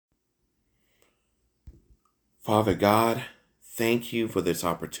Father God, thank you for this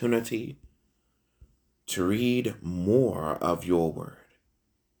opportunity to read more of your word.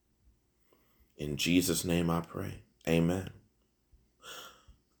 In Jesus' name I pray. Amen.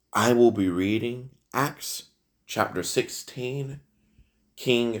 I will be reading Acts chapter 16,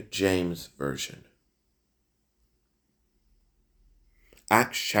 King James Version.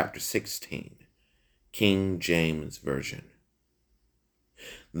 Acts chapter 16, King James Version.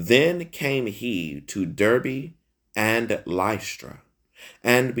 Then came he to Derbe and Lystra,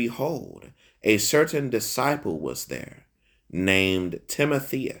 and behold, a certain disciple was there, named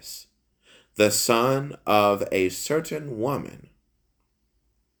Timotheus, the son of a certain woman,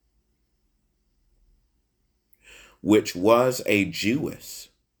 which was a Jewess,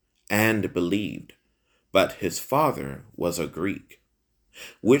 and believed, but his father was a Greek,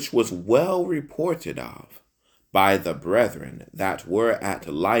 which was well reported of by the brethren that were at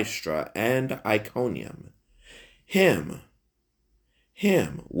Lystra and Iconium. Him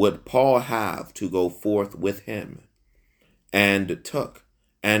would Paul have to go forth with him, and took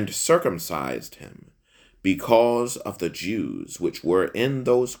and circumcised him, because of the Jews which were in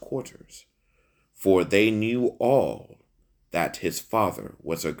those quarters, for they knew all that his father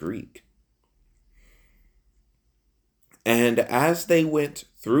was a Greek. And as they went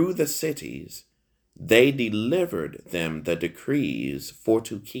through the cities, they delivered them the decrees for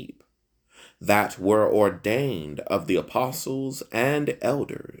to keep, that were ordained of the apostles and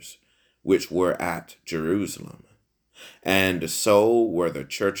elders which were at Jerusalem. And so were the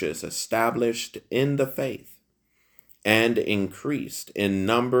churches established in the faith, and increased in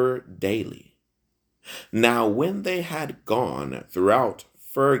number daily. Now when they had gone throughout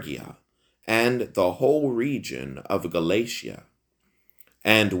Phrygia and the whole region of Galatia,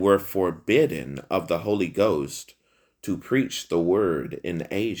 and were forbidden of the Holy Ghost to preach the word in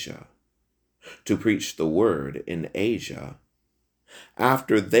Asia,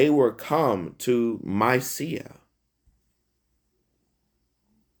 after they were come to Mysia,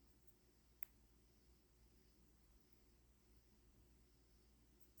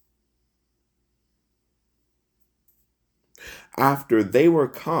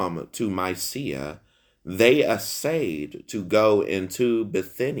 they essayed to go into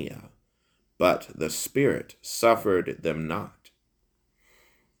Bithynia, but the Spirit suffered them not.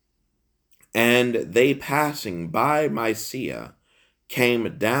 And they passing by Mysia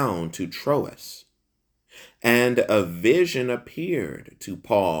came down to Troas, and a vision appeared to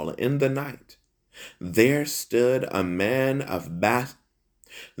Paul in the night. There stood a man of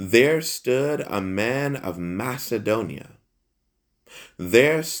Macedonia.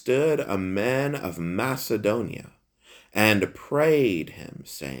 And prayed him,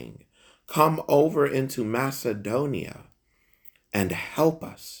 saying, Come over into Macedonia and help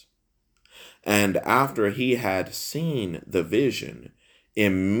us. And after he had seen the vision,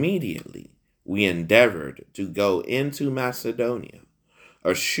 immediately we endeavored to go into Macedonia,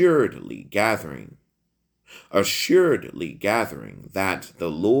 assuredly gathering that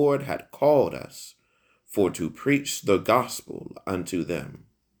the Lord had called us for to preach the gospel unto them.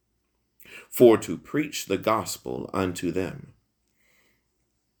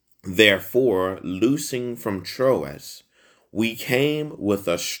 Therefore, loosing from Troas, we came with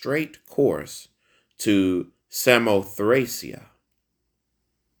a straight course to Samothracia,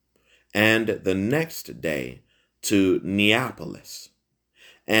 and the next day to Neapolis,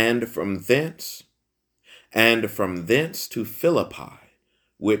 and from thence to Philippi,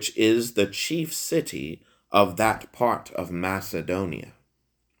 which is the chief city of that part of Macedonia,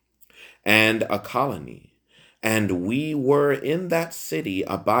 and a colony. And we were in that city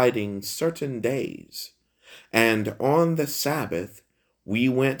abiding certain days. And on the Sabbath we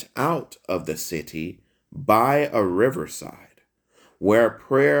went out of the city by a riverside, where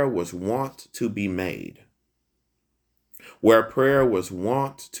prayer was wont to be made.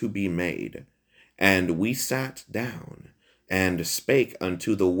 And we sat down, and spake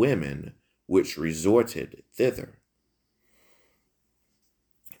unto the women which resorted thither.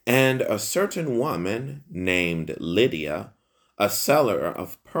 And a certain woman named Lydia, a seller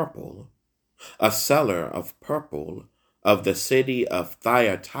of purple of the city of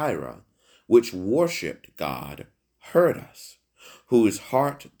Thyatira, which worshipped God, heard us, whose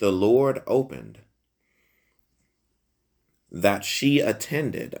heart the Lord opened, that she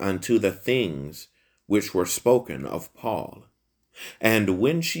attended unto the things which were spoken of Paul. And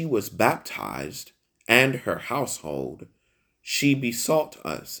when she was baptized, and her household, she besought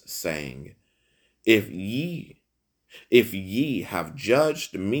us, saying, If ye have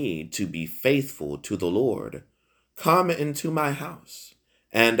judged me to be faithful to the Lord, come into my house,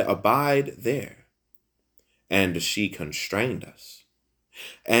 and abide there. and she constrained us.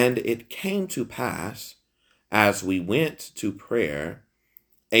 And it came to pass, as we went to prayer,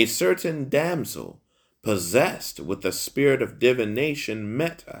 a certain damsel, possessed with the spirit of divination,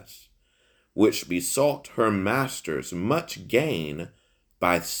 met us, which besought her masters much gain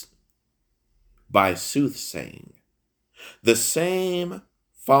by soothsaying. The same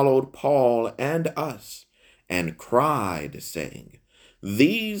followed Paul and us, and cried, saying,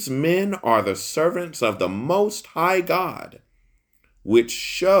 These men are the servants of the Most High God, which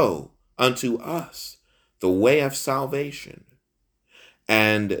show unto us the way of salvation.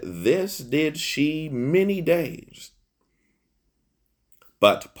 And this did she many days.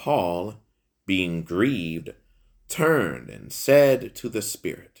 But Paul, being grieved, turned and said to the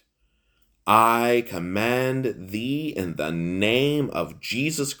Spirit, I command thee in the name of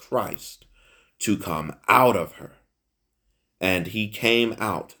Jesus Christ to come out of her. And he came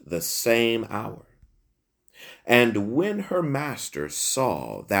out the same hour. And when her masters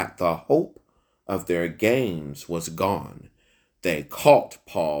saw that the hope of their gains was gone, they caught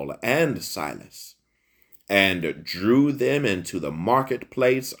Paul and Silas, and drew them into the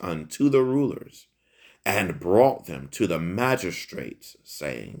marketplace unto the rulers, and brought them to the magistrates,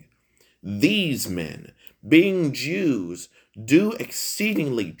 saying, These men, being Jews, do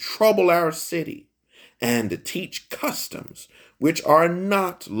exceedingly trouble our city, and teach customs which are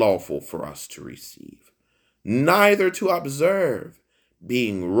not lawful for us to receive, neither to observe,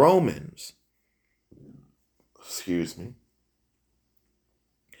 being Romans.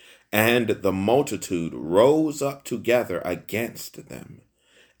 And the multitude rose up together against them,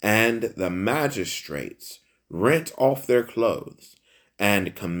 and the magistrates rent off their clothes,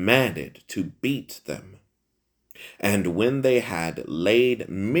 and commanded to beat them. And when they had laid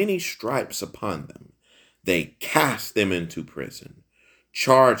many stripes upon them, they cast them into prison,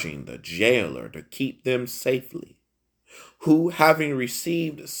 charging the jailer to keep them safely, who, having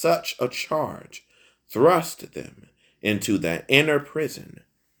received such a charge, thrust them into the inner prison,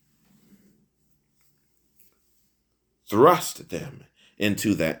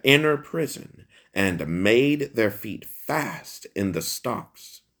 and made their feet fast in the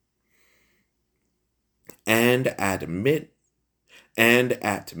stocks. And at midnight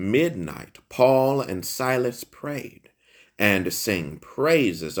Paul and Silas prayed, and sang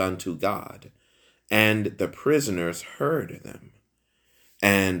praises unto God, and the prisoners heard them.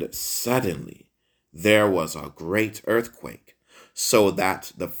 And suddenly there was a great earthquake, so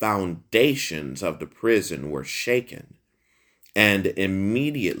that the foundations of the prison were shaken. And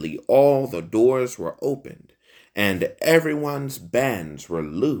immediately all the doors were opened, and everyone's bands were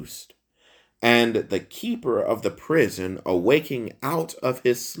loosed. And the keeper of the prison, awaking out of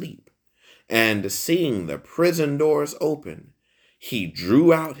his sleep, and seeing the prison doors open, he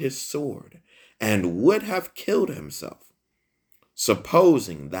drew out his sword, and would have killed himself,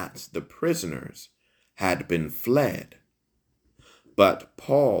 supposing that the prisoners had been fled. But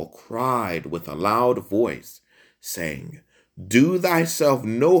Paul cried with a loud voice, saying, Do thyself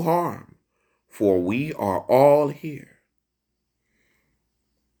no harm, for we are all here.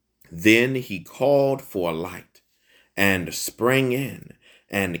 Then he called for a light, and sprang in,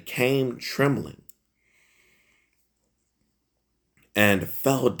 and came trembling, and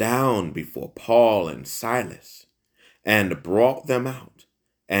fell down before Paul and Silas, and brought them out,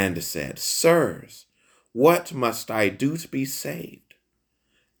 and said, Sirs, what must I do to be saved?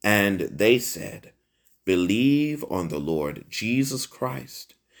 And they said, Believe on the Lord Jesus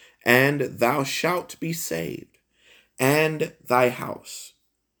Christ, and thou shalt be saved, and thy house.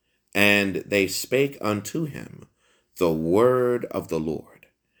 And they spake unto him the word of the Lord,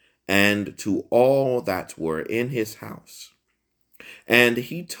 and to all that were in his house. And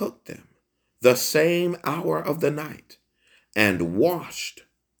he took them the same hour of the night, and washed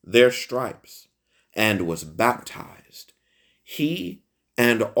their stripes, and was baptized, he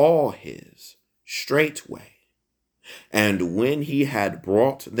and all his, straightway. And when he had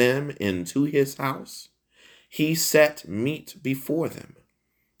brought them into his house, he set meat before them,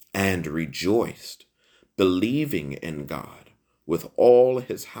 and rejoiced, believing in God with all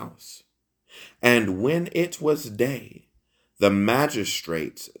his house. And when it was day, the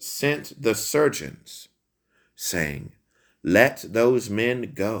magistrates sent the surgeons, saying, Let those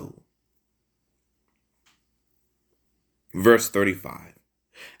men go. Verse 35.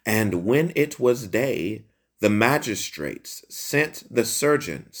 And when it was day, the magistrates sent the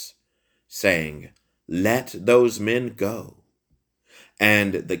surgeons, saying, Let those men go.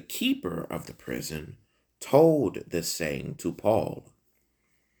 And the keeper of the prison told this saying to Paul.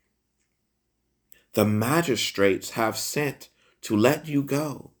 The magistrates have sent to let you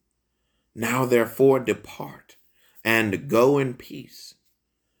go. Now therefore depart, and go in peace.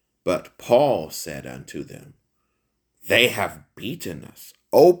 But Paul said unto them, They have beaten us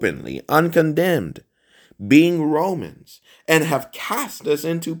openly, uncondemned, being Romans, and have cast us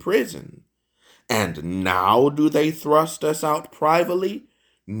into prison. And now do they thrust us out privately?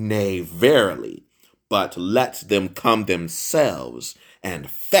 Nay, verily, but let them come themselves and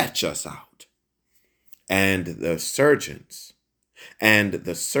fetch us out. And the sergeants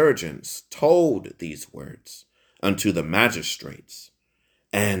told these words unto the magistrates,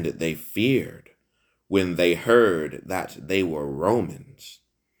 and they feared when they heard that they were Romans.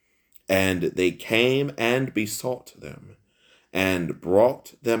 And they came and besought them, and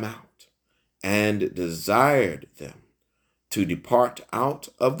brought them out, and desired them to depart out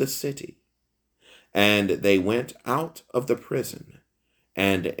of the city. And they went out of the prison,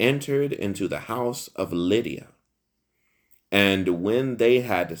 and entered into the house of Lydia. And when they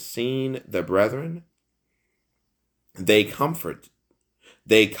had seen the brethren, they comforted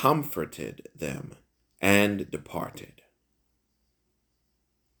them, and departed.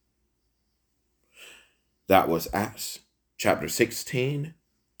 That was Acts chapter 16,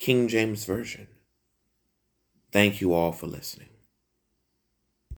 King James Version. Thank you all for listening.